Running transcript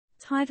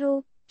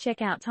Title: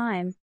 Checkout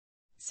time.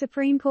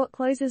 Supreme Court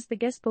closes the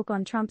Guestbook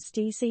on Trump's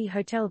D.C.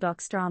 hotel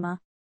docs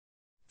drama.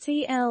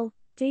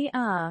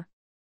 TLDR.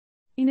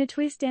 In a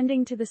twist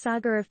ending to the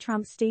saga of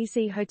Trump's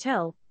D.C.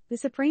 hotel, the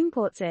Supreme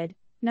Court said,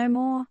 "No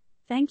more,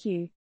 thank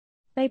you."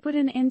 They put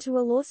an end to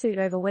a lawsuit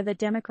over whether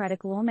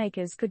Democratic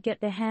lawmakers could get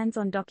their hands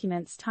on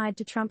documents tied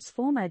to Trump's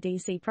former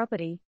D.C.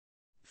 property.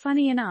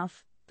 Funny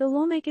enough, the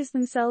lawmakers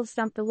themselves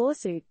dumped the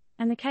lawsuit,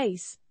 and the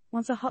case,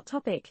 once a hot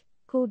topic,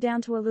 cooled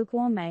down to a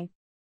lukewarm May.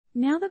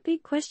 Now the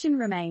big question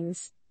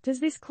remains, does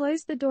this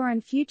close the door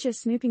on future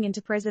snooping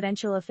into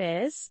presidential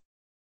affairs?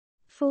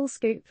 Full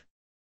scoop.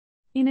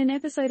 In an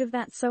episode of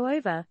That's So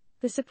Over,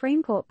 the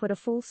Supreme Court put a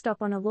full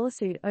stop on a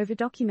lawsuit over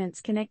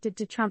documents connected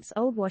to Trump's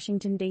old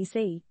Washington,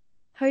 D.C.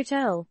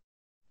 hotel.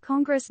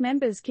 Congress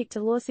members kicked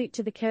a lawsuit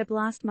to the curb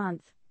last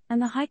month,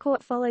 and the High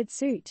Court followed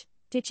suit,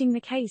 ditching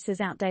the case as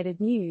outdated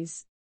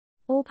news.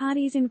 All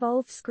parties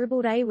involved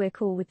scribbled "We're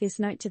cool with this"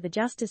 note to the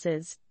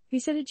justices, who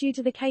set it due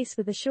to the case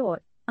with a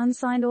short,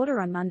 unsigned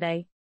order on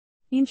Monday.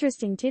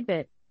 Interesting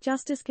tidbit,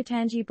 Justice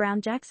Ketanji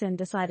Brown Jackson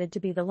decided to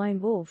be the lone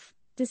wolf,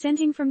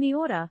 dissenting from the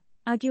order,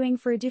 arguing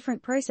for a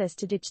different process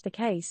to ditch the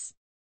case.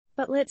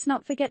 But let's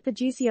not forget the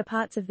juicier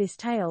parts of this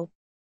tale.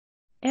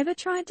 Ever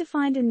tried to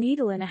find a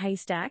needle in a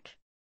haystack?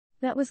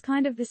 That was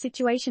kind of the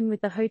situation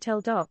with the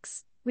hotel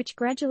docs, which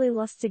gradually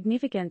lost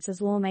significance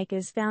as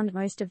lawmakers found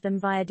most of them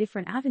via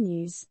different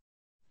avenues.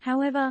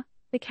 However,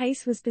 the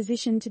case was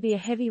positioned to be a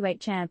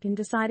heavyweight champ in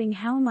deciding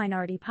how a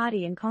minority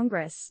party in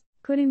Congress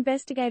could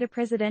investigate a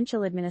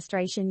presidential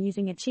administration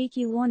using a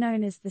cheeky law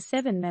known as the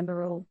 7-member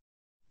rule.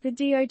 The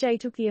DOJ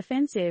took the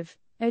offensive,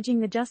 urging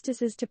the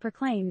justices to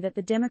proclaim that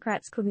the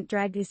Democrats couldn't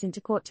drag this into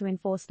court to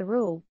enforce the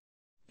rule.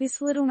 This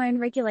little-known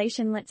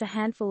regulation lets a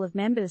handful of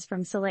members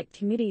from select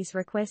committees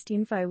request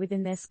info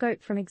within their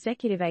scope from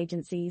executive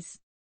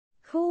agencies.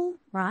 Cool,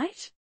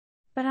 right?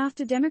 But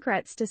after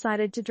Democrats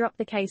decided to drop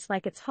the case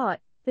like it's hot,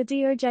 the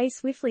DOJ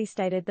swiftly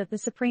stated that the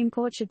Supreme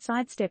Court should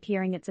sidestep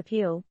hearing its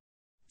appeal.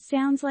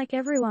 Sounds like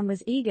everyone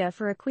was eager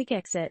for a quick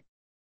exit.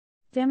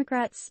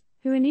 Democrats,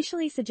 who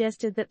initially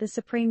suggested that the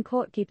Supreme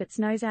Court keep its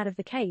nose out of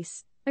the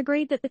case,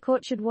 agreed that the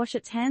court should wash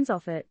its hands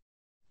off it.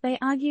 They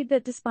argued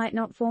that despite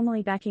not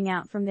formally backing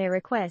out from their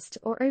request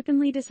or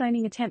openly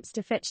disowning attempts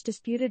to fetch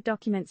disputed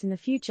documents in the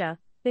future,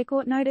 their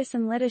court notice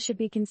and letter should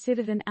be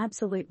considered an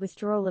absolute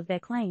withdrawal of their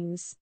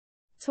claims.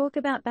 Talk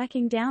about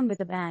backing down with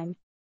a bang.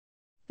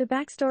 The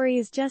backstory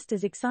is just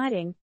as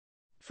exciting.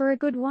 For a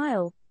good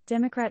while,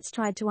 Democrats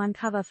tried to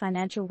uncover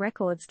financial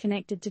records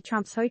connected to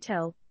Trump's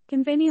hotel,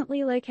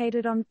 conveniently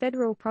located on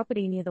federal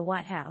property near the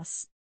White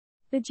House.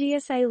 The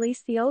GSA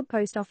leased the old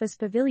post office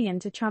pavilion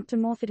to Trump to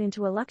morph it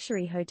into a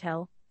luxury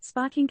hotel,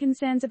 sparking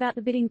concerns about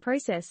the bidding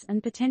process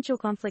and potential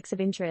conflicts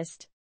of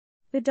interest.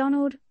 The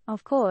Donald,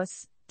 of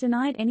course,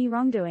 denied any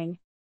wrongdoing.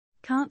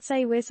 Can't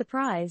say we're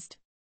surprised.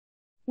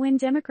 When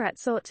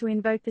Democrats sought to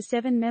invoke the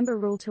 7-member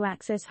rule to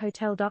access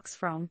hotel docs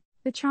from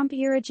the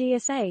Trump-era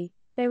GSA,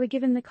 they were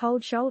given the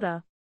cold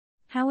shoulder.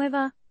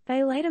 However,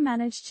 they later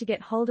managed to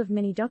get hold of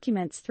many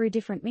documents through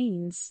different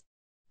means.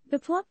 The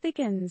plot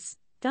thickens,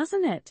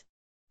 doesn't it?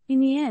 In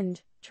the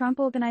end,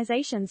 Trump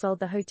Organization sold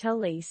the hotel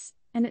lease,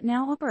 and it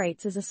now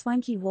operates as a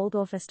swanky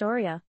Waldorf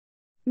Astoria.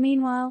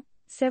 Meanwhile,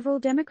 several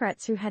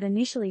Democrats who had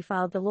initially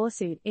filed the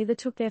lawsuit either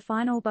took their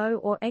final bow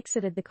or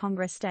exited the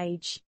Congress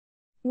stage.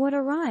 What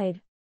a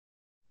ride!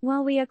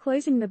 While we are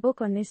closing the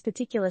book on this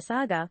particular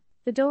saga,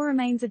 the door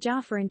remains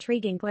ajar for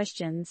intriguing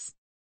questions.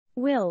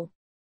 Will